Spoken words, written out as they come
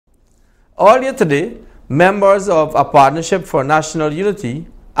Earlier today, members of a Partnership for National Unity,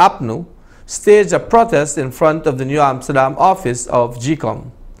 APNU, staged a protest in front of the New Amsterdam office of GECOM.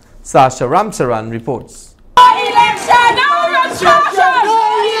 Sasha Ramsaran reports. No election! No registration! No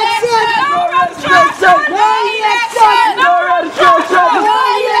election! No registration! No election! No registration! No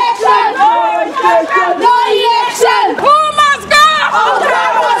election! No registration! No election! Who must go? Outer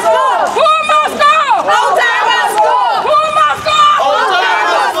must go! Who must go? Outer must go! Who must go? Outer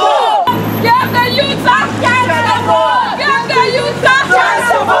must go! Give the youth a chance to vote! Give the youth a chance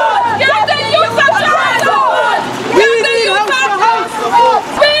to vote! Give the youth a chance to vote! Give the youth a chance to vote!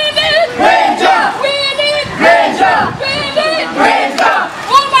 We need Ranger! We need Ranger! We need Ranger!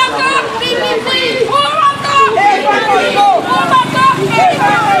 Who must go? PPP! Who must go? Who must go?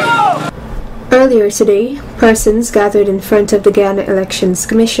 Earlier today, persons gathered in front of the Ghana Elections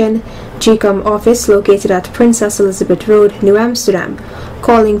Commission, GECOM office located at Princess Elizabeth Road, New Amsterdam,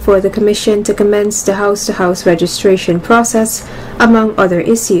 calling for the Commission to commence the house-to-house registration process, among other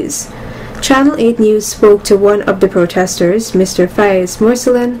issues. Channel 8 News spoke to one of the protesters, Mr. Faiz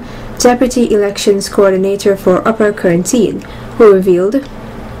Mursalin, Deputy Elections Coordinator for Upper Quarantine, who revealed,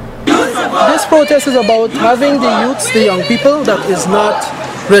 "This protest is about having the youths, the young people that is not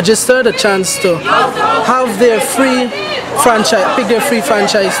registered, a chance to have their free franchise, pick their free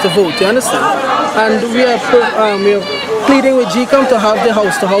franchise to vote, you understand? And we are pleading with GECOM to have the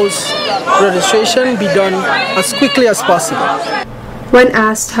house-to-house registration be done as quickly as possible." When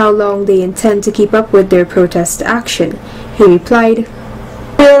asked how long they intend to keep up with their protest action, he replied,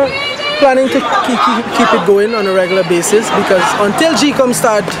 "We're planning to keep it going on a regular basis because until GECOM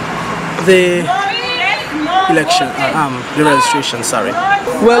start the election, the registration, sorry.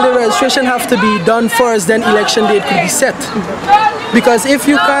 Well, the registration have to be done first, then election date could be set. Because if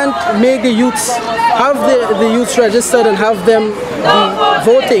you can't make the youths, have the youths registered and have them be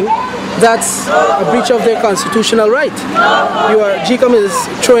voting, that's a breach of their constitutional right. GECOM is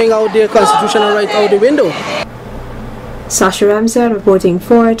throwing out their constitutional right out the window." Sasha Ramsaran reporting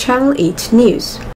for Channel 8 News.